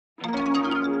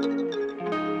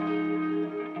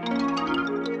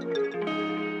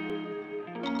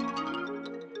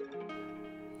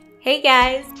Hey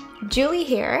guys, Julie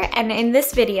here, and in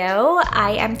this video,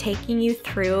 I am taking you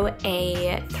through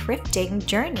a thrifting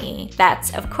journey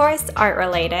that's, of course, art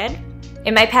related.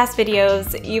 In my past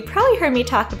videos, you probably heard me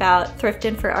talk about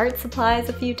thrifting for art supplies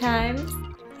a few times.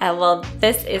 Well,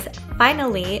 this is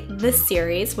finally the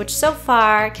series, which so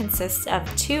far consists of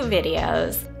 2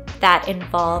 videos that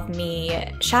involve me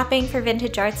shopping for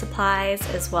vintage art supplies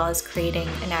as well as creating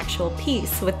an actual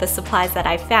piece with the supplies that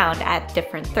I found at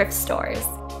different thrift stores.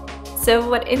 So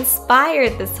what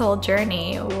inspired this whole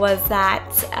journey was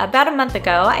that about a month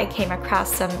ago, I came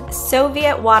across some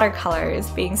Soviet watercolors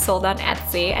being sold on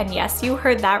Etsy, and yes, you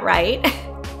heard that right.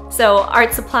 So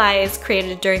art supplies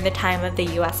created during the time of the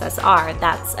USSR,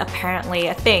 that's apparently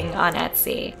a thing on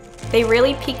Etsy. They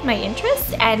really piqued my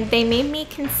interest, and they made me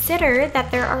consider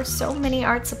that there are so many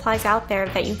art supplies out there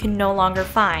that you can no longer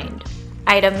find.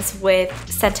 Items with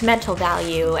sentimental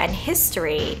value and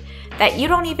history that you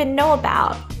don't even know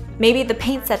about. Maybe the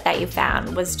paint set that you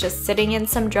found was just sitting in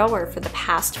some drawer for the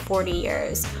past 40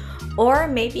 years. Or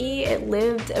maybe it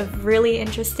lived a really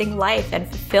interesting life and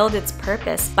fulfilled its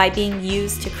purpose by being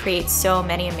used to create so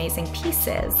many amazing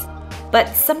pieces. But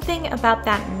something about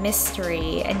that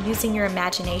mystery and using your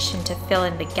imagination to fill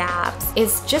in the gaps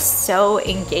is just so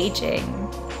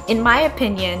engaging. In my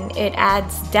opinion, it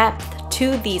adds depth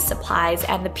to these supplies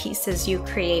and the pieces you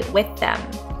create with them.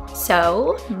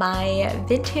 So my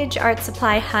vintage art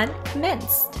supply hunt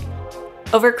commenced.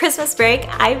 Over Christmas break,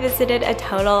 I visited a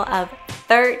total of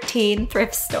 13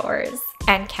 thrift stores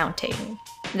and counting.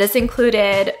 This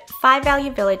included 5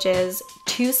 Value Villages,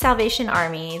 2 Salvation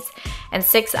Armies, and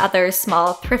 6 other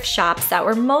small thrift shops that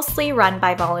were mostly run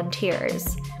by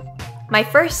volunteers. My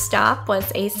first stop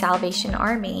was a Salvation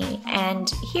Army, and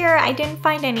here I didn't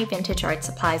find any vintage art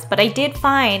supplies, but I did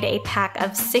find a pack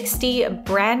of 60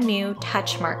 brand new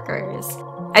touch markers.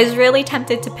 I was really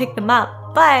tempted to pick them up,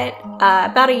 but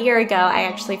about a year ago I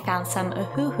actually found some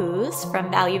Ohuhus from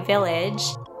Value Village,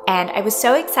 and I was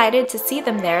so excited to see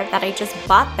them there that I just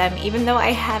bought them, even though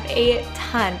I have a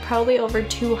ton, probably over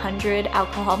 200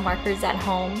 alcohol markers at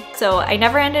home. So I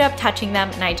never ended up touching them,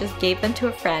 and I just gave them to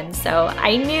a friend. So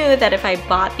I knew that if I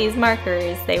bought these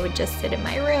markers, they would just sit in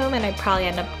my room and I'd probably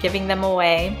end up giving them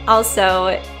away.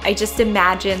 Also, I just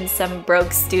imagined some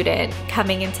broke student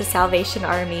coming into Salvation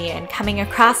Army and coming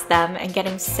across them and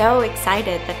getting so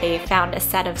excited that they found a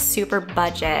set of super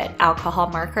budget alcohol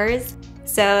markers.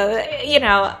 So, you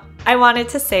know, I wanted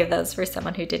to save those for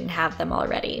someone who didn't have them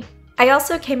already. I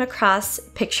also came across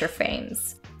picture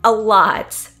frames. A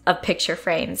lot of picture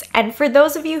frames. And for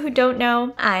those of you who don't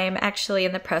know, I'm actually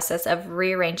in the process of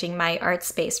rearranging my art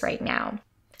space right now.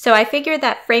 So I figured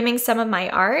that framing some of my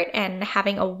art and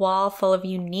having a wall full of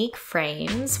unique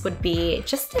frames would be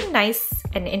just a nice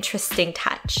and interesting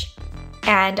touch.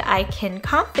 And I can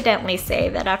confidently say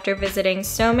that after visiting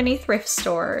so many thrift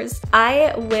stores,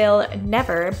 I will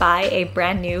never buy a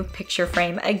brand new picture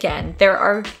frame again. There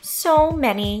are so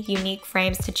many unique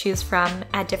frames to choose from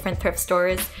at different thrift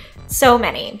stores. So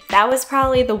many. That was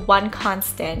probably the one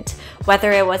constant.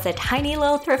 Whether it was a tiny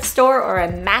little thrift store or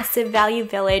a massive Value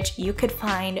Village, you could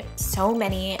find so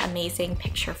many amazing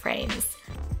picture frames.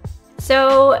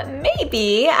 So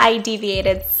maybe I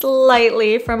deviated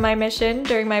slightly from my mission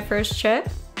during my first trip,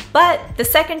 but the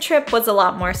second trip was a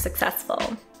lot more successful.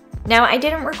 Now, I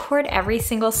didn't record every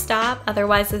single stop,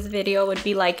 otherwise this video would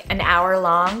be like an hour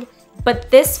long,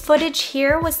 but this footage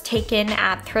here was taken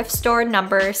at thrift store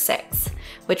number 6,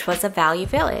 which was a Value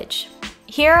Village.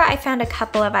 Here I found a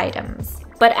couple of items,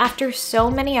 but after so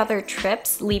many other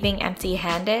trips leaving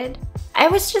empty-handed, I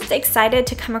was just excited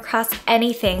to come across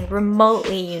anything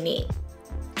remotely unique.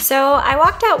 So I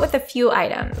walked out with a few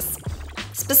items,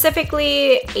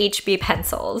 specifically HB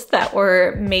pencils that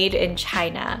were made in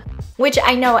China, which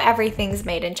I know everything's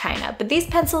made in China, but these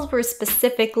pencils were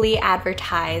specifically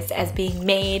advertised as being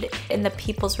made in the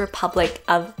People's Republic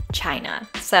of China.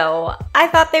 So I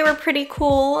thought they were pretty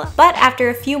cool, but after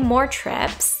a few more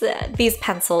trips, these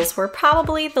pencils were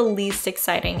probably the least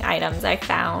exciting items I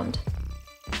found.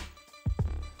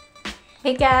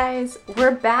 Hey guys,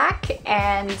 we're back,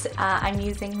 and I'm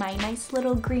using my nice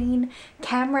little green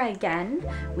camera again.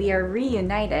 We are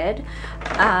reunited,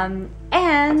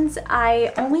 and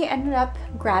I only ended up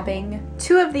grabbing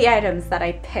 2 of the items that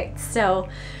I picked. So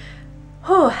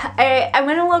I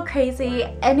went a little crazy.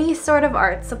 Any sort of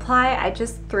art supply, I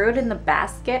just threw it in the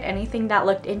basket, anything that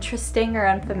looked interesting or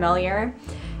unfamiliar.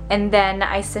 And then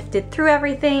I sifted through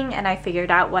everything and I figured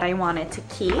out what I wanted to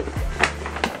keep.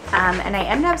 And I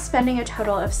ended up spending a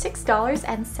total of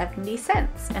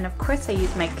 $6.70. And of course I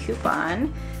used my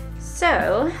coupon.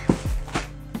 So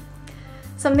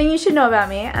Something you should know about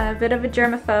me, I'm a bit of a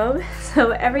germaphobe, so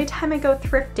every time I go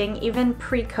thrifting, even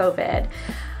pre-COVID,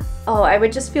 oh, I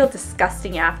would just feel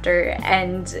disgusting after,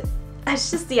 and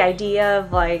it's just the idea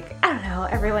of like, I don't know,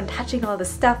 everyone touching all this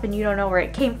stuff and you don't know where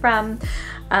it came from.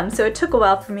 So it took a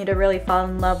while for me to really fall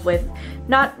in love with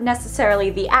not necessarily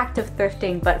the act of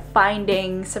thrifting, but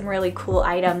finding some really cool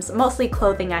items, mostly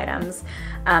clothing items,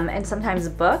 and sometimes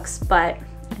books, but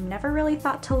I never really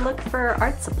thought to look for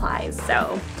art supplies.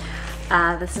 So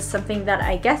this is something that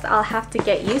I guess I'll have to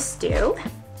get used to.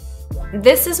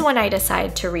 This is when I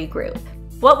decided to regroup.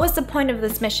 What was the point of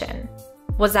this mission?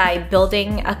 Was I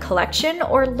building a collection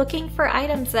or looking for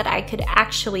items that I could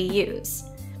actually use?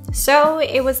 So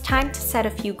it was time to set a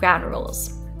few ground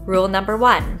rules. Rule number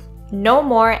 1, no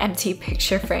more empty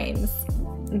picture frames.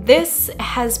 This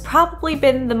has probably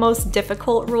been the most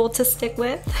difficult rule to stick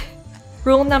with.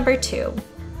 Rule number 2,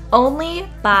 only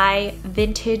buy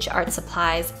vintage art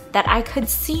supplies that I could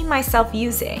see myself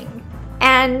using.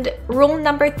 And rule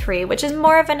number 3, which is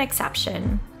more of an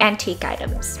exception, antique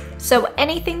items. So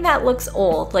anything that looks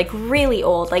old, like really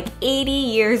old, like 80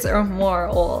 years or more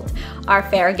old, are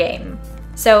fair game.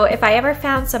 So if I ever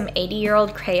found some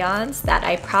 80-year-old crayons that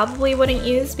I probably wouldn't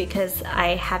use because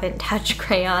I haven't touched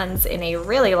crayons in a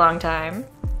really long time,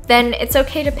 then it's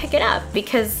okay to pick it up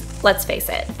because, let's face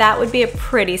it, that would be a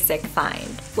pretty sick find.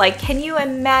 Like, can you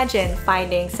imagine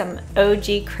finding some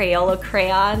OG Crayola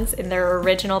crayons in their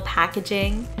original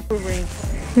packaging?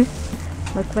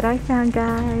 Look what I found,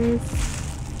 guys.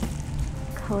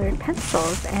 Colored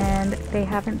pencils, and they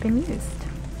haven't been used.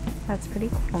 That's pretty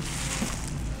cool.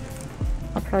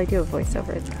 I'll probably do a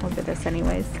voiceover over this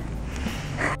anyways.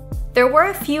 There were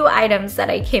a few items that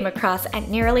I came across at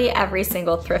nearly every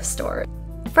single thrift store.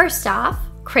 First off,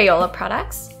 Crayola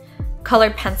products,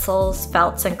 colored pencils,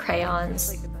 felts, and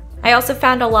crayons. I also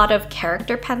found a lot of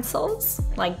character pencils,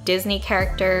 like Disney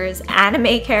characters,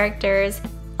 anime characters,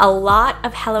 a lot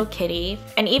of Hello Kitty,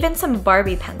 and even some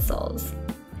Barbie pencils.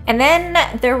 And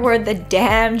then there were the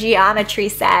damn geometry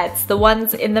sets, the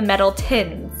ones in the metal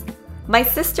tins. My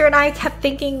sister and I kept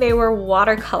thinking they were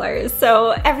watercolors,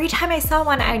 so every time I saw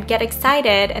one I'd get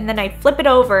excited and then I'd flip it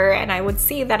over and I would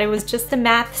see that it was just a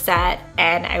math set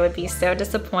and I would be so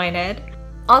disappointed.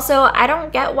 Also, I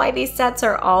don't get why these sets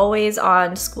are always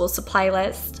on school supply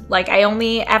list. Like, I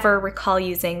only ever recall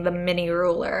using the mini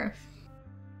ruler.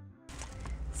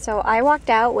 So I walked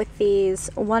out with these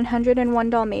 101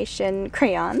 Dalmatian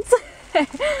crayons,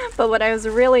 but what I was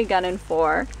really gunning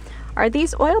for are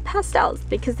these oil pastels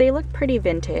because they look pretty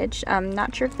vintage. I'm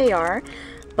not sure if they are,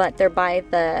 but they're by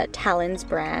the Talons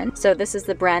brand. So this is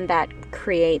the brand that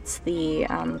creates the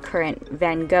current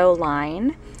Van Gogh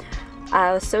line.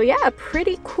 So yeah,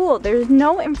 pretty cool. There's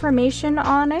no information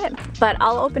on it, but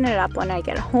I'll open it up when I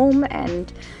get home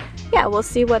and yeah, we'll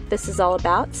see what this is all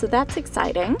about. So that's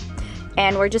exciting.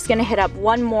 And we're just gonna hit up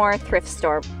one more thrift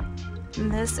store.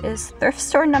 This is thrift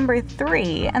store number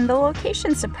 3, and the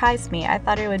location surprised me. I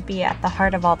thought it would be at the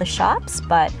heart of all the shops,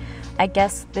 but I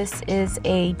guess this is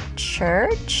a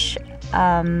church.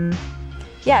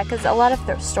 Yeah, because a lot of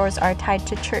thrift stores are tied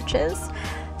to churches.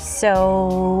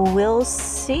 So we'll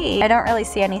see. I don't really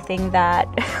see anything that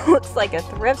looks like a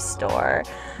thrift store,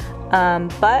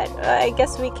 but I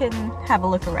guess we can have a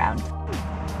look around.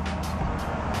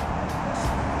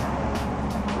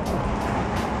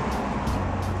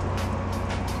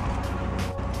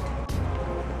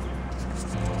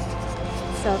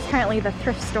 So apparently the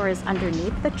thrift store is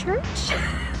underneath the church.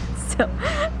 So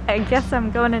I guess I'm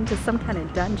going into some kind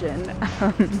of dungeon.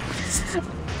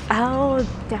 Oh,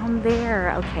 down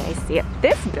there. Okay, I see it.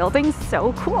 This building's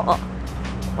so cool.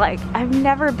 Like, I've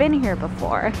never been here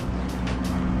before.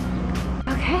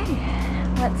 Okay,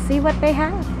 let's see what they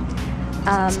have.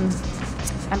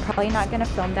 I'm probably not gonna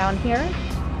film down here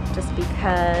just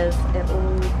because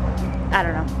it'll, I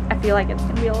don't know. I feel like it's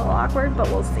gonna be a little awkward, but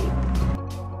we'll see.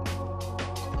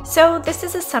 So this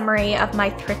is a summary of my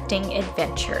thrifting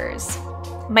adventures.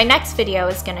 My next video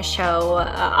is going to show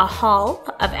a haul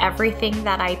of everything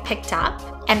that I picked up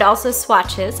and also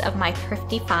swatches of my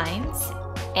thrifty finds.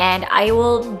 And I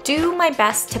will do my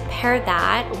best to pair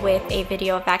that with a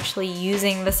video of actually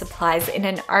using the supplies in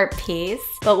an art piece,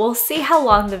 but we'll see how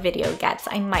long the video gets.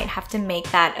 I might have to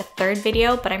make that a third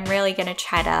video, but I'm really going to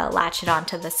try to latch it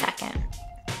onto the second.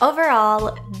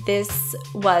 Overall, this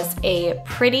was a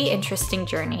pretty interesting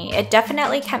journey. It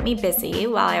definitely kept me busy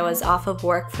while I was off of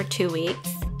work for 2 weeks.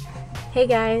 Hey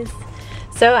guys!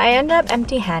 So I ended up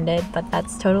empty-handed, but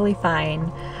that's totally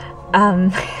fine.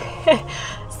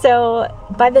 So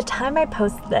by the time I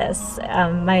post this,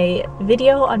 my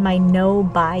video on my no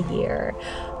buy year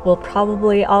will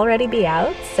probably already be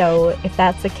out. So if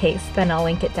that's the case, then I'll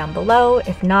link it down below.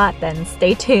 If not, then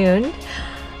stay tuned.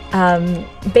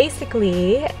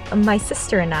 Basically, my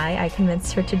sister and I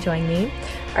convinced her to join me,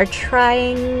 are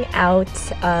trying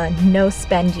out a no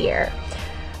spend year,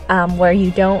 where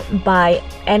you don't buy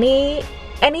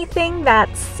anything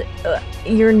that's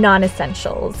your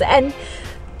non-essentials. And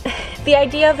the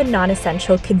idea of a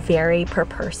non-essential could vary per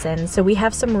person. So we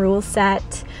have some rules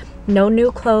set: no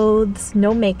new clothes,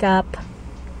 no makeup,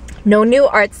 no new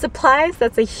art supplies.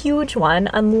 That's a huge one,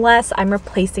 unless I'm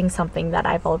replacing something that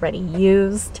I've already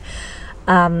used.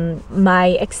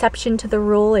 My exception to the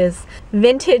rule is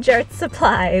vintage art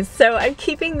supplies. So I'm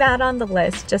keeping that on the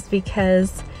list just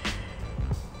because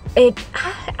I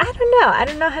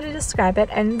don't know how to describe it,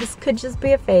 and this could just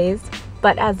be a phase.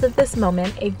 But as of this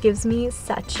moment, it gives me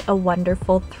such a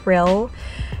wonderful thrill.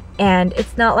 And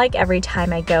it's not like every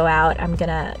time I go out, I'm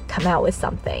gonna come out with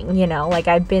something, you know? Like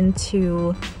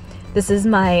this is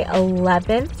my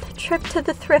 11th trip to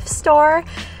the thrift store.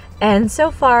 And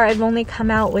so far, I've only come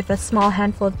out with a small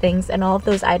handful of things, and all of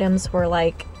those items were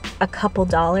like a couple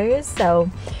dollars.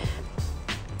 So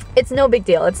it's no big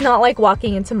deal. It's not like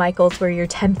walking into Michael's where you're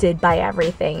tempted by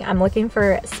everything. I'm looking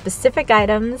for specific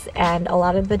items, and a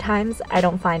lot of the times I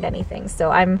don't find anything.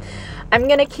 So I'm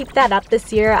gonna keep that up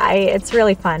this year. It's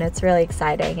really fun. It's really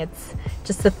exciting. It's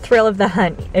just the thrill of the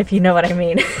hunt, if you know what I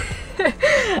mean.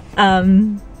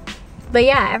 But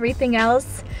yeah, everything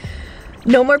else,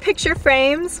 no more picture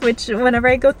frames, which whenever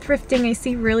I go thrifting, I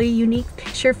see really unique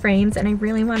picture frames and I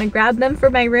really want to grab them for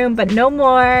my room, but no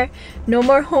more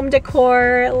home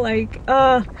decor,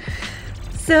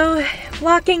 so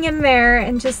walking in there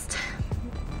and just,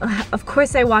 of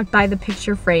course I walked by the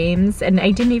picture frames and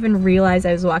I didn't even realize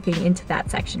I was walking into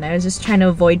that section. I was just trying to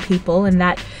avoid people, and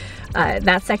that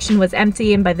section was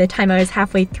empty, and by the time I was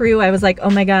halfway through, I was like,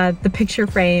 oh my god, the picture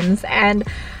frames. And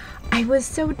I was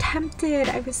so tempted.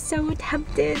 I was so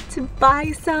tempted to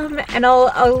buy some, and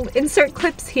I'll insert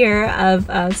clips here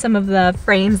of some of the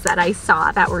frames that I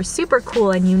saw that were super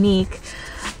cool and unique.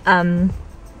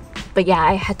 But yeah,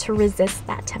 I had to resist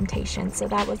that temptation, so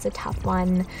that was a tough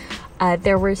one.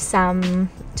 There were some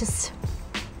just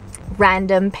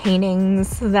random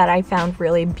paintings that I found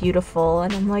really beautiful,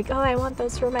 and I'm like, oh, I want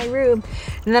those for my room.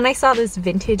 And then I saw this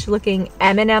vintage looking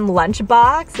M&M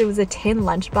lunchbox. It was a tin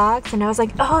lunchbox, and I was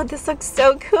like, oh, this looks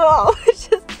so cool. It's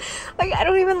just like, I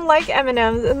don't even like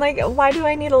M&Ms, and like, why do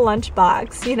I need a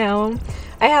lunchbox, you know?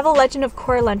 I have a Legend of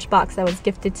Korra lunchbox that was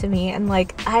gifted to me, and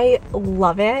like, I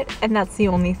love it, and that's the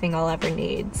only thing I'll ever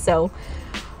need. So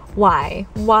why?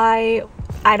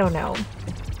 I don't know.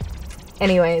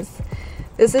 Anyways,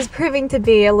 this is proving to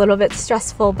be a little bit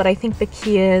stressful, but I think the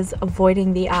key is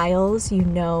avoiding the aisles you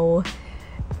know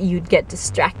you'd get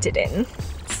distracted in.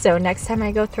 So next time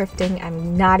I go thrifting,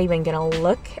 I'm not even gonna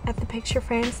look at the picture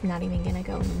frames, not even gonna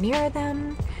go near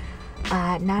them,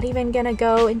 not even gonna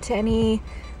go into any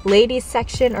ladies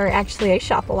section, or actually I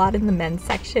shop a lot in the men's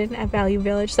section at Value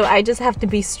Village, so I just have to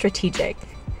be strategic.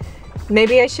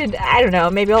 Maybe I should, I don't know,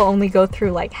 maybe I'll only go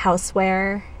through like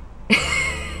houseware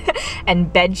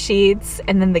and bed sheets,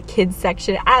 and then the kids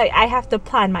section. I have to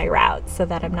plan my route so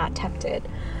that I'm not tempted.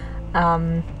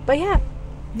 But yeah,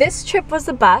 this trip was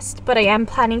a bust, but I am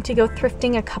planning to go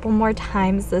thrifting a couple more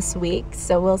times this week,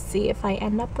 so we'll see if I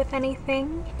end up with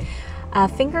anything.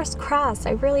 Fingers crossed.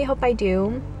 I really hope I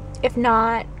do. If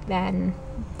not, then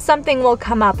something will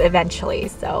come up eventually,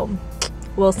 so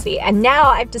we'll see. And now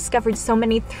I've discovered so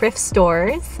many thrift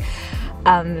stores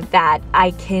that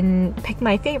I can pick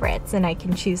my favorites, and I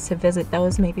can choose to visit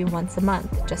those maybe once a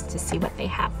month just to see what they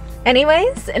have.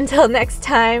 Anyways, until next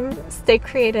time, stay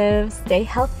creative, stay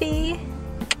healthy,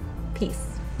 peace.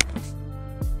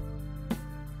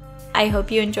 I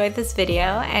hope you enjoyed this video,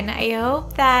 and I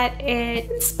hope that it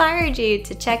inspired you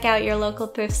to check out your local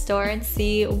thrift store and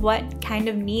see what kind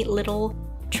of neat little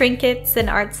trinkets and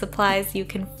art supplies you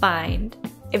can find.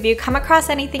 If you come across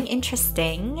anything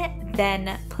interesting,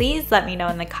 then please let me know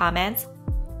in the comments.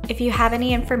 If you have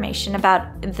any information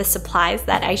about the supplies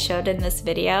that I showed in this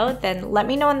video, then let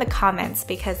me know in the comments,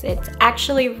 because it's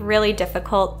actually really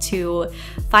difficult to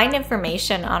find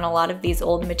information on a lot of these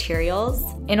old materials.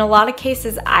 In a lot of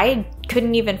cases, I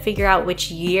couldn't even figure out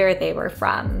which year they were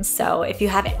from. So if you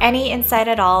have any insight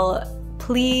at all,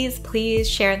 please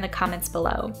share in the comments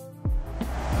below.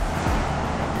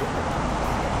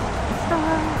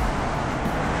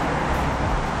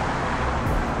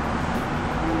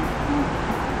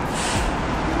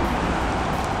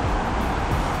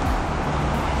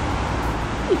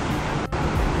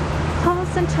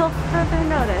 Until until further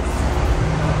notice.